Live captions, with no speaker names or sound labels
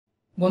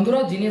বন্ধুরা,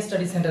 genius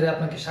study সেন্টারে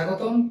আপনাকে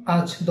স্বাগতম।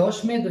 আজ 10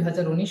 মে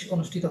 2019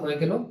 অনুষ্ঠিত হয়ে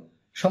গেল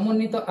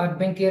সমন্বিত 8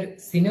 ব্যাংকের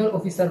সিনিয়র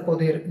অফিসার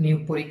পদের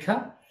নিয়োগ পরীক্ষা।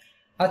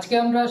 আজকে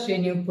আমরা সেই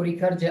নিয়োগ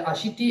পরীক্ষার যে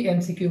 80টি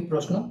MCQ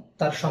প্রশ্ন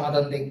তার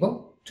সমাধান দেখব।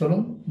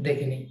 চলুন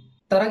দেখে নিই।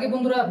 তার আগে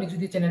বন্ধুরা, আপনি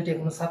যদি চ্যানেলটি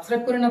এখনো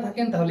সাবস্ক্রাইব করে না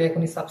থাকেন তাহলে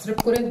এখনই সাবস্ক্রাইব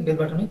করে বেল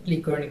বাটনে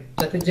ক্লিক করে নিন,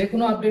 যাতে যে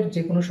কোনো আপডেট,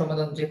 যে কোনো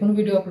সমাধান, যে কোনো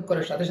ভিডিও আপলোড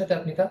করার সাথে সাথে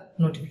আপনি তা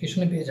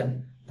নোটিফিকেশনে পেয়ে যান।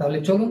 তাহলে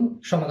চলুন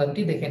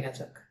সমাধানটি দেখে নেওয়া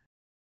যাক।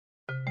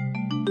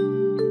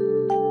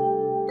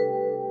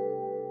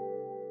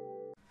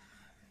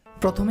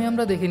 প্রথমে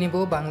আমরা দেখে নিব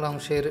বাংলা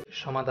অংশের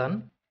সমাধান।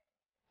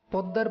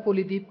 পদ্মার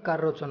পলিদ্বীপ কার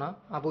রচনা?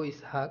 আবু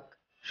ইসহাক।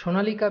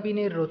 সোনালী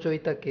কাবিনের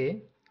রচয়িতা কে?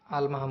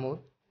 আল মাহমুদ।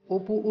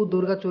 অপু ও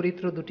দুর্গা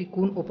চরিত্র দুটি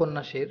কোন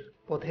উপন্যাসের?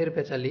 পথের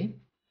পেঁচালী।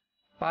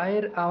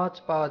 পায়ের আওয়াজ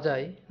পাওয়া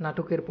যায়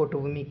নাটকের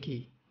পটভূমি কি?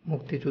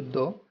 মুক্তিযুদ্ধ।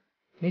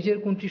 নিচের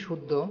কোনটি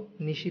শুদ্ধ?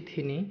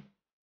 নিশীথিনী।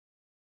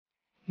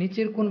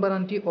 নিচের কোন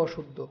বানানটি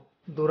অশুদ্ধ?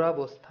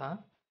 দুরাবস্থা।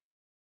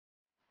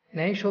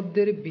 ন্যায়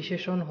শব্দের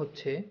বিশেষণ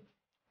হচ্ছে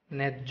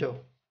ন্যায্য।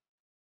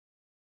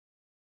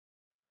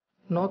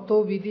 নত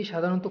বিধি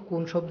সাধারণত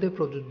কোন শব্দে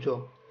প্রযোজ্য?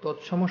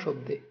 তৎসম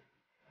শব্দে।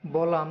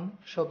 বলাম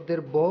শব্দের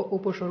ব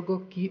উপসর্গ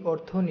কি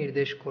অর্থ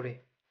নির্দেশ করে?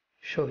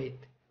 শহীদ।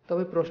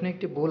 তবে প্রশ্নে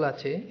একটি ভুল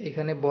আছে,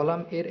 এখানে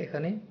বলাম এর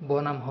এখানে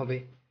বনাম হবে।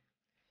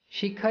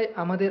 শিক্ষায়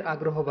আমাদের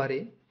আগ্রহ বাড়ে,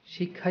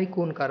 শিক্ষায়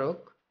কোন কারক?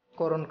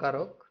 করণ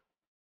কারক।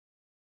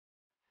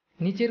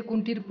 নিচের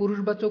কোনটির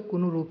পুরুষবাচক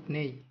কোনো রূপ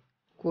নেই?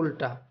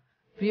 কোলটা।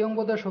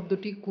 প্রিয়ঙ্গদা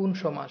শব্দটি কোন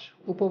সমাস?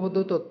 উপপদ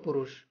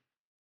তৎপুরুষ।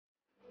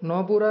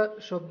 নবুরা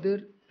শব্দের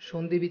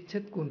সন্ধি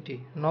বিচ্ছেদ কোনটি?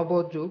 নব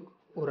যোগ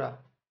ওরা।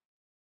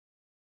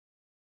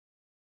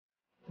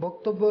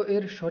 বক্তব্য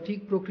এর সঠিক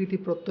প্রকৃতি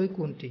প্রত্যয়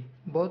কোনটি?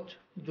 বচ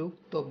যোগ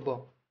তব্য।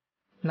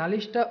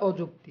 নালিশটা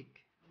অযৌক্তিক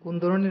কোন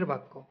ধরনের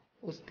বাক্য?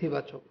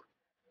 অস্থিবাচক।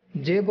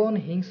 যে বন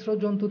হিংস্র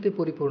জন্তুতে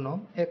পরিপূর্ণ,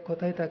 এক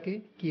কথায় তাকে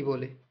কি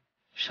বলে?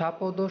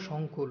 সাপদ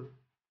সংকুল।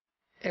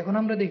 এখন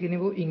আমরা দেখে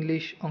নিব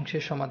ইংলিশ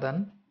অংশের সমাধান।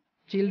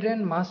 Children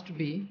must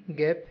be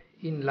gap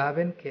in love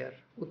and care.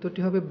 উত্তরটি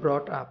হবে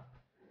brought up.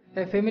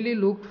 A family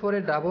looked for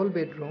a double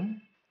bedroom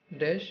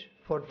dash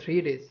for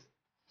 3 days.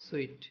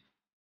 Sweet.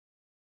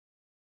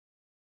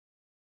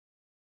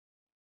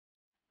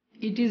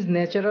 It is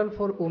natural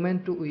for women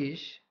to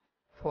wish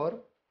for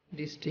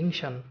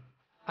distinction.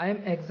 I am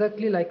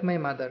exactly like my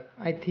mother.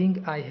 I think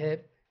I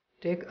have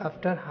take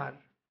after her.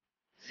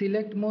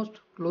 Select most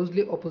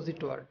closely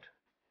opposite word.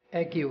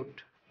 Acute,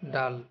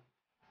 dull.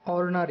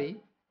 Ordinary,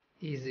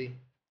 easy.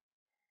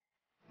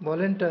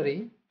 Voluntary,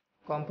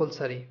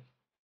 compulsory.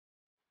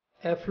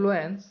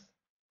 Affluence,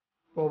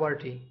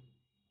 poverty.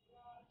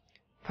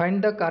 Find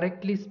the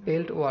correctly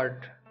spelled word.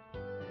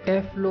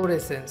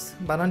 Efflorescence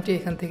বানানটি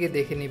এখান থেকে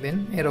দেখে নেবেন,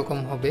 এরকম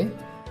হবে।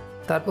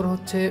 তারপর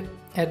হচ্ছে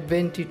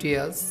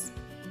adventitious,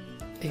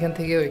 এখান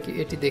থেকে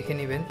এটি দেখে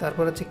নেবেন।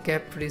 তারপর হচ্ছে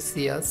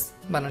capricious,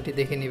 বানানটি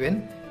দেখে নেবেন।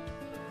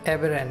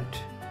 aberrant,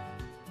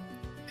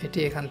 এটি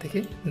এখান থেকে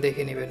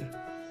দেখে নেবেন।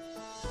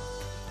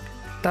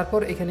 তারপর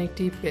এখানে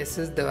একটি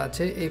প্যাসেজ দেওয়া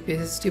আছে, এই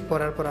প্যাসেজটি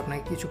পড়ার পর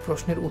আপনাকে কিছু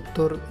প্রশ্নের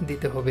উত্তর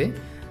দিতে হবে।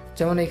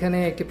 যেমন এখানে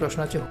একটি প্রশ্ন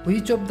আছে,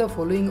 which of the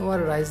following war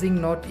rising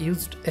not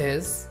used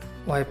as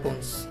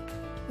weapons?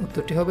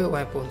 উত্তরটি হবে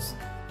weapons.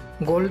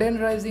 Golden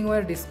rising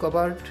war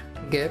discovered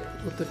gap,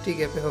 উত্তরটি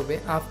গ্যাপে হবে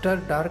আফটার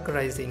ডার্ক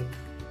রাইজিং।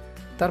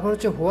 তারপর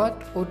হচ্ছে what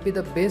would be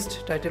the best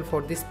title for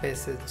this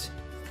passage?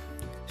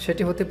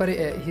 সেটি হতে পারে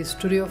এ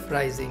history of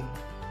rising.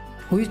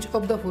 Which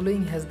of the following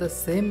has the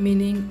same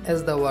meaning as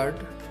the word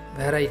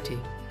variety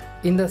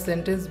in the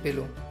sentence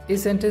below? এই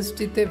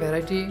সেন্টেন্সটিতে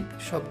variety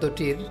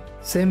শব্দটির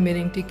same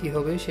মিনিংটি কি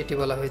হবে সেটি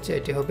বলা হয়েছে,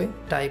 এটি হবে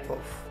টাইপ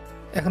অফ।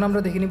 এখন আমরা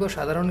দেখে নিব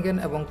সাধারণ জ্ঞান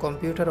এবং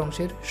কম্পিউটার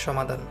অংশের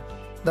সমাধান।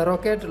 The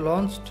rocket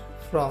launched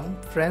from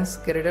France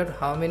carried out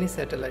how many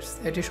satellites?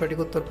 এটি সঠিক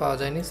উত্তর পাওয়া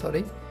যায়নি,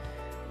 সরি।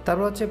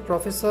 তারপর হচ্ছে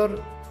professor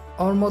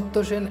Amartya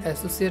Sen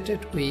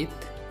associated with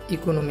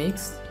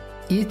economics.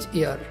 Each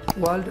year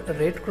world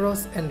red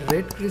cross and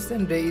red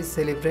crescent day is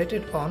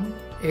celebrated on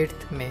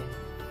 8th May.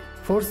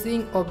 For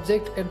seeing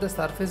object at the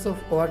surface of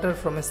water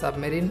from a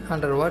submarine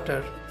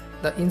underwater,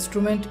 the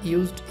instrument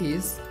used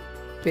is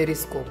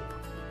periscope.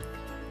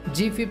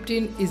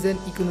 G15 is an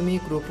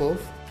economic group of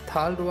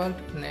third world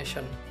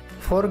nation.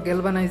 For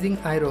galvanizing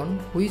iron,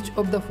 which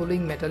of the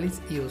following metal is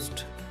used?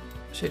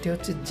 সেটি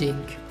হচ্ছে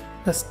zinc.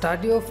 The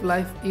study of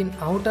life in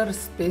outer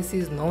space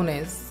is known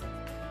as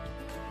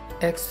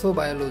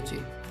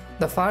exobiology.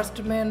 The first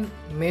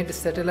man-made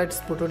satellite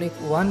Sputnik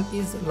 1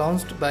 is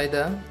launched by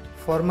the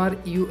former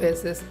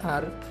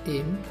USSR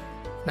in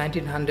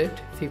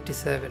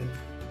 1957.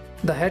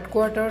 The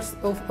headquarters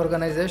of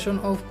Organization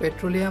of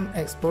Petroleum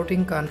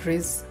Exporting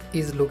Countries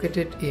is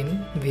located in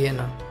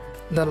Vienna.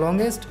 The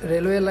longest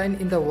railway line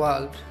in the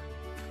world,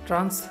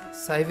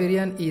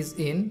 Trans-Siberian, is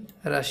in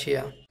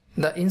Russia.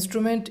 The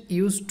instrument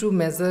used to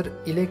measure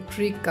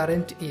electric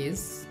current is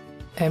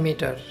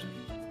ammeter.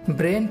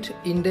 Brent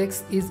index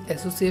is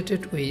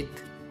associated with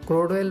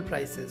crude oil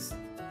prices.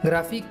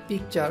 Graphic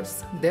pictures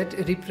that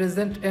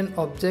represent an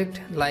object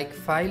like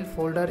file,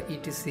 folder,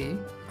 etc.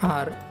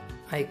 are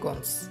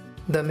icons.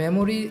 The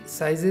memory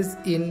sizes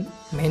in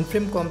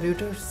mainframe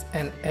computers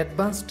and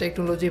advanced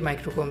technology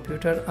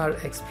microcomputer are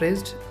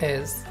expressed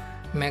as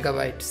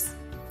megabytes.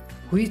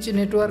 Which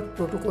network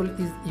protocol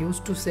is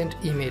used to send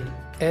email?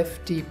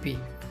 FTP.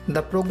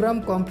 The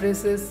program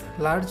compresses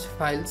large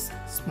files,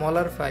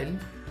 smaller file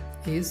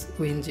is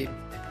WinZip.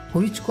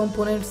 Which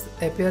components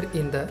appear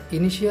in the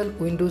initial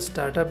Windows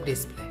startup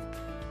display?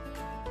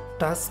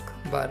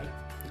 Taskbar.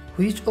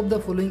 Which of the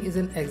following is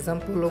an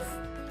example of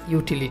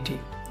utility?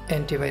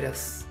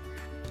 Antivirus.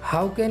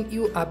 How can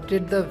you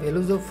update the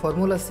values of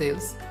formula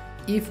cells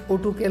if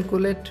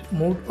auto-calculate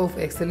mode of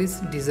Excel is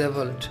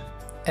disabled?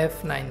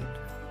 F9.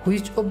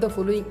 Which of the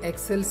following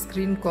Excel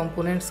screen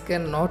components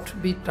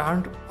cannot be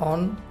turned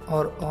on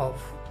or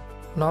off?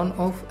 None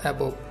of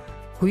above.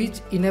 Which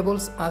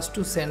enables us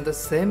to send the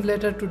same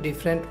letter to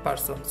different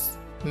persons?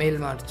 Mail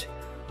merge.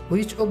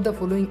 Which of the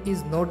following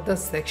is not the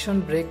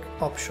section break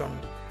option?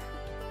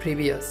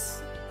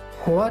 Previous.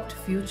 What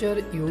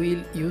feature you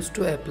will use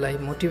to apply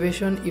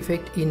motivation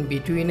effect in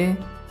between a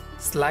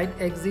slide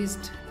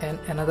exists and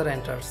another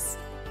enters?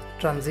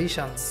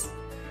 Transitions.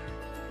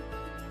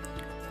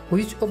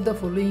 Which of the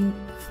following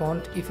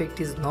font effect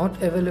is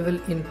not available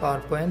in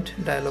PowerPoint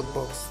dialog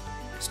box?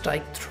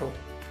 Strike through.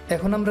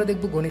 এখন আমরা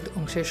দেখব গণিত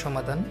অংশের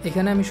সমাধান।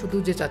 এখানে আমি শুধু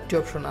যে চারটি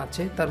অপশন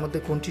আছে তার মধ্যে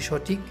কোনটি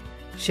সঠিক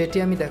সেটি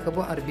আমি দেখাবো,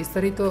 আর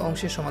বিস্তারিত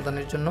অংশের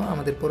সমাধানের জন্য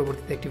আমাদের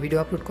পরবর্তীতে একটি ভিডিও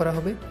আপলোড করা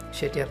হবে,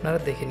 সেটি আপনারা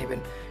দেখে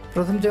নেবেন।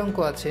 প্রথম যে অঙ্ক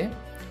আছে,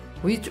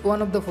 which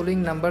one of the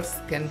following numbers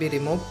can be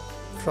removed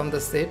from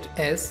the set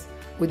S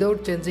without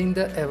changing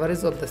the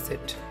average of the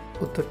set?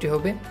 উত্তরটি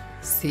হবে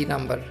C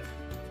number.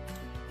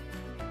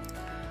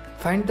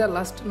 Find the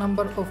last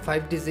number of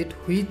 5 digit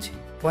which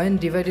when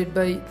divided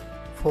by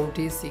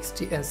 40,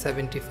 60 and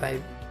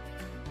 75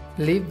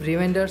 leave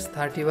remainders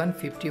 31,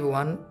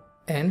 51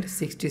 and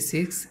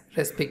 66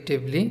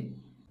 respectively.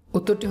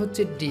 উত্তরটি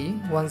হচ্ছে D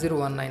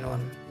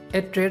 10191.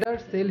 A trader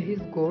sell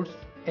his goods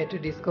at a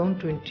discount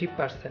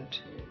 20%.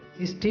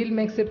 He still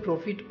makes a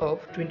profit of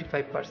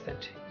 25%.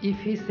 If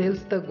he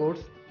sells the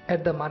goods at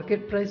the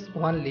market price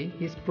only,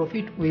 his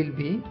profit will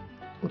be,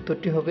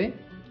 উত্তরটি হবে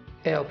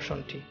A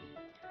অপশনটি।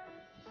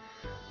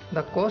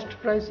 The cost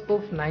price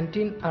of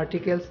 19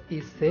 articles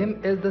is same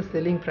as the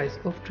selling price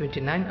of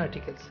 29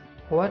 articles.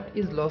 What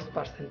is loss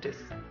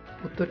percentage?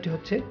 উত্তরটি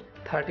হচ্ছে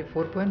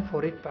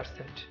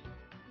 34.48%.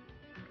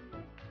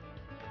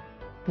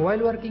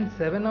 While working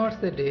 7 hours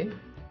a day,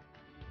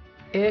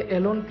 A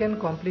alone can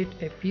complete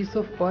a piece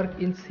of work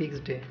in 6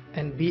 days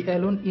and B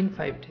alone in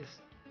 5 days.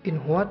 In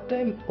what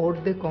time would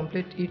they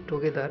complete it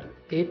together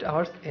 8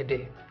 hours a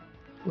day?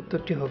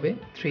 উত্তরটি হবে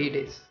 3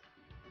 days.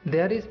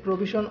 There is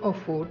provision of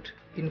food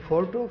in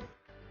fort of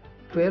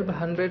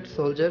 1200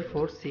 soldiers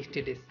for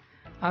 60 days.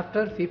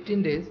 After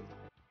 15 days,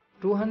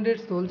 200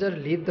 soldiers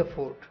leave the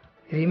fort.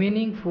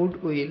 Remaining food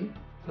will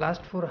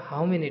last for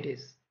how many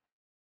days?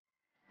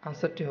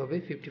 Answerটি হবে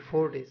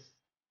 54 days.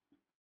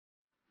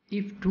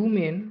 If 2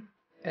 men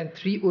and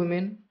 3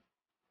 women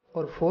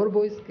or 4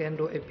 boys can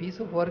do a piece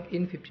of work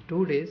in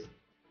 52 days,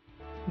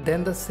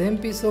 then the same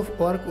piece of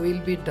work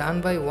will be done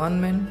by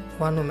 1 man,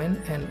 1 woman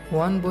and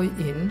 1 boy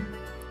in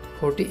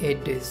 48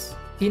 days.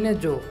 In a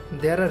zoo,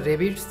 there are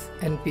rabbits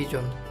and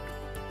pigeons.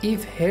 If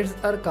heads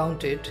are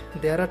counted,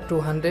 there are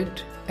 200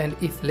 and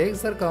if legs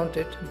are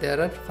counted, there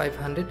are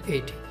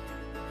 580.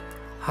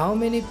 How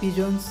many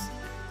pigeons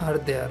are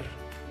there?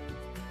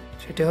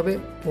 সেটি হবে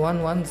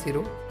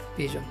 110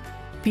 pigeon.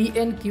 P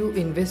and Q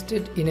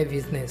invested in a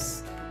business.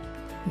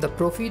 The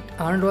profit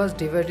earned was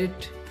divided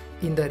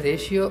in the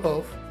ratio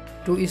of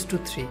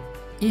 2:3.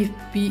 If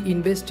P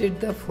invested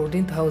the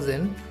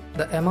 14,000,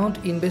 the amount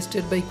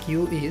invested by Q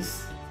is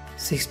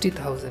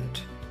 60,000.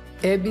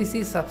 ABC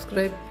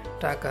subscribe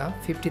taka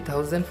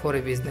 50,000 for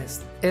a business.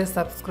 A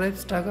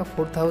subscribes taka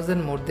 4,000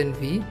 more than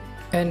B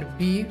and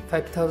B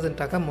 5,000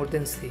 taka more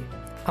than C.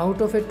 Out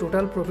of a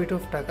total profit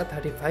of taka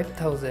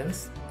 35,000,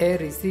 A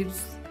receives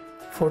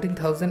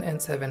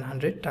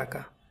 14,700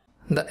 taka.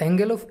 The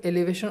angle of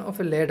elevation of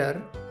a ladder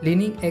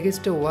leaning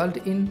against a wall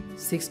in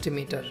 60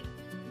 meter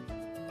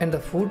and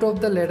the foot of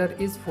the ladder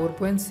is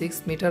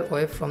 4.6 meter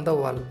away from the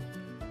wall.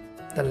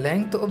 The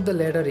length of the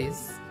ladder is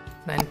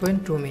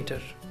 9.2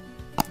 meter.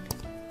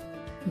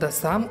 The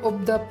sum of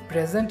the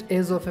present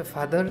age of a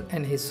father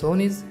and his son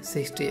is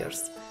 60 years.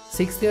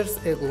 6 years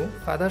ago,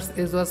 father's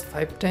age was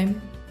 5 times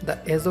the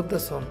age of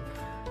the son.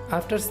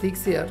 After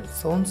 6 years,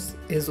 son's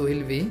age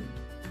will be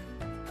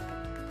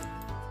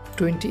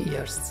 20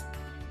 years.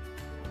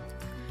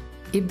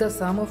 If the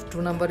sum of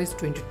two numbers is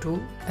 22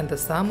 and the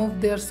sum of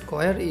their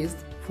square is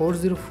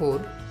 404,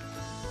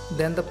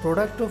 then the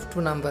product of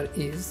two numbers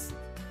is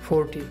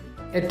 40.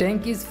 A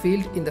tank is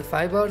filled in the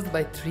 5 hours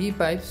by 3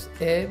 pipes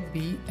A, B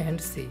and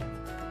C.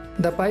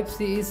 The pipe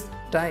C is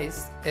twice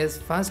as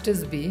fast as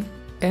B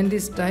and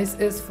is twice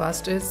as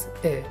fast as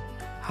A.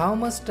 How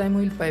much time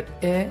will pipe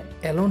A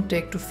alone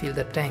take to fill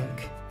the tank?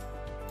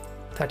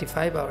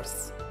 35 hours.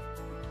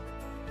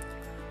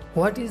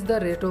 What is the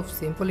rate of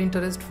simple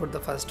interest for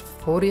the first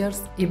 4 years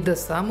if the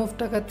sum of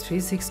taka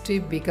 360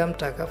 become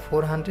taka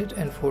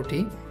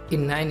 440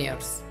 in 9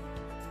 years?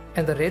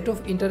 and the rate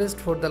of interest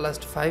for the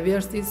last 5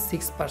 years is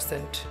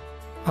 6%.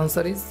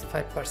 Answer is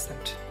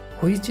 5%.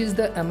 Which is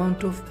the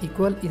amount of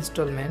equal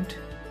installment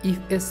if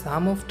a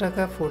sum of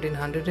taka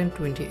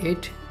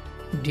 1428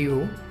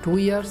 due 2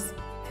 years,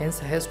 hence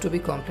has to be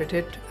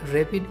completed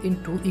rapid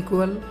in 2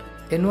 equal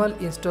annual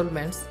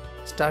installments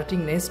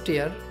starting next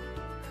year?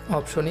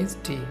 Option is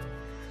D.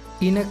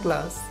 In a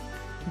class,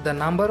 the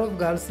number of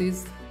girls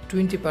is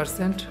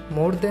 20%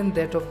 more than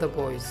that of the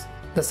boys.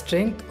 The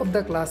strength of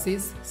the class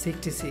is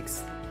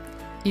 66.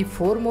 If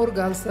 4 more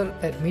girls are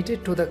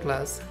admitted to the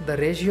class, the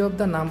ratio of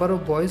the number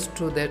of boys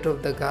to that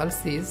of the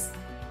girls is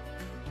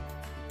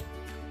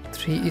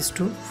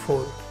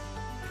 3:4.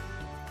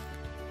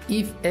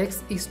 If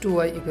x is to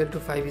y equal to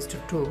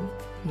 5:2,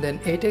 then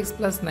 8x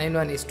plus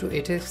 9y is to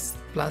 8x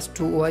plus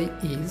 2y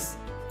is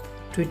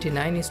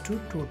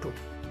 29:22.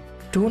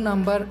 Two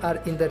numbers are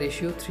in the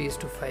ratio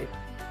 3:5.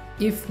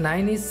 If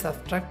 9 is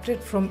subtracted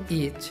from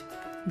each,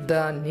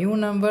 the new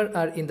number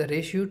are in the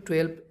ratio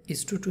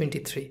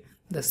 12:23.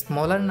 The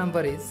smaller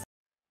number is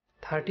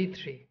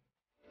 33.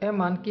 A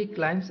monkey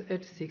climbs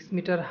at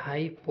 6-meter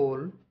high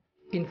pole.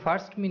 In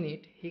first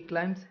minute, he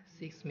climbs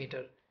 6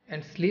 meter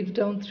and slips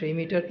down 3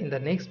 meter in the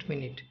next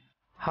minute.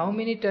 How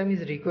many time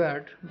is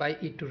required by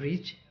it to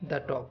reach the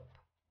top?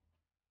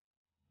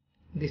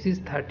 This is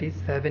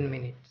 37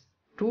 minutes.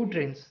 Two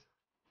trains,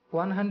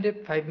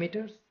 105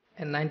 meters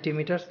and 90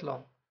 meters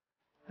long,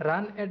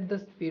 run at the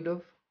speed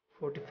of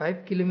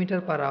 45 km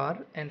per hour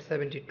and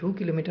 72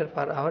 km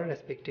per hour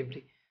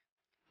respectively,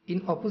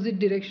 in opposite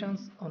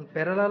directions on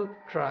parallel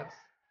tracks.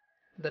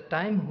 The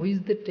time which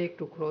they take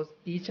to cross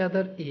each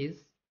other is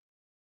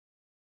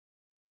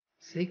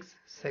 6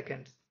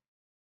 seconds.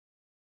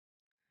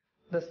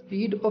 The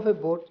speed of a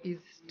boat in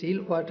still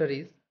water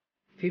is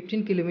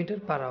 15 km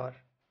per hour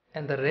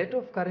and the rate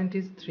of current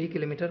is 3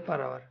 km per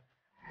hour.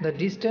 The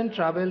distance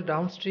traveled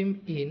downstream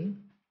in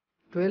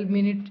 12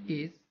 minutes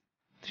is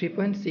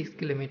 3.6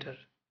 km.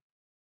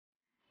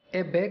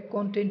 A bag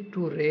contains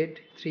 2 red,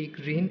 3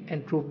 green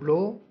and 2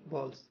 blue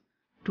balls.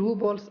 2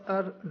 balls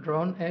are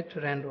drawn at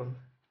random.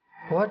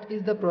 What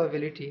is the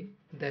probability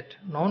that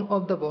none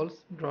of the balls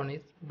drawn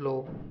is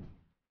blue?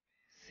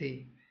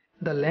 C.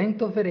 The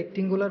length of a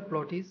rectangular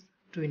plot is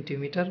 20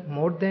 meter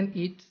more than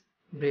its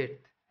breadth.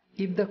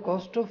 If the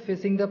cost of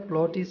facing the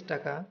plot is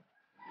taka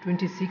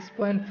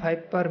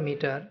 26.5 per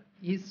meter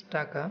is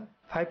taka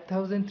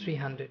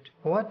 5300.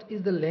 What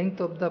is the length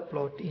of the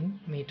plot in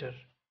meter?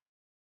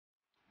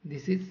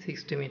 This is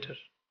 60 meter.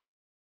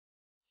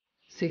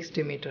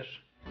 60 meter.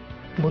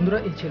 বন্ধুরা,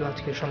 এই ছিল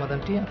আজকের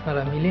সমাধানটি।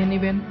 আপনারা মিলিয়ে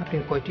নেবেন আপনি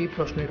কয়টি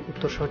প্রশ্নের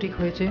উত্তর সঠিক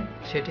হয়েছে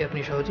সেটি আপনি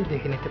সহজেই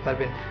দেখে নিতে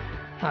পারবেন।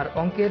 আর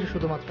অঙ্কের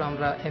শুধুমাত্র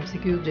আমরা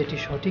MCQ যেটি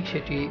সঠিক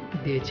সেটি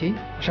দিয়েছি।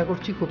 আশা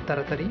করছি খুব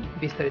তাড়াতাড়ি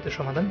বিস্তারিত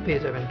সমাধান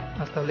পেয়ে যাবেন।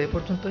 আজ তাহলে এ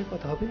পর্যন্তই,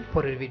 কথা হবে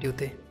পরের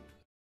ভিডিওতে।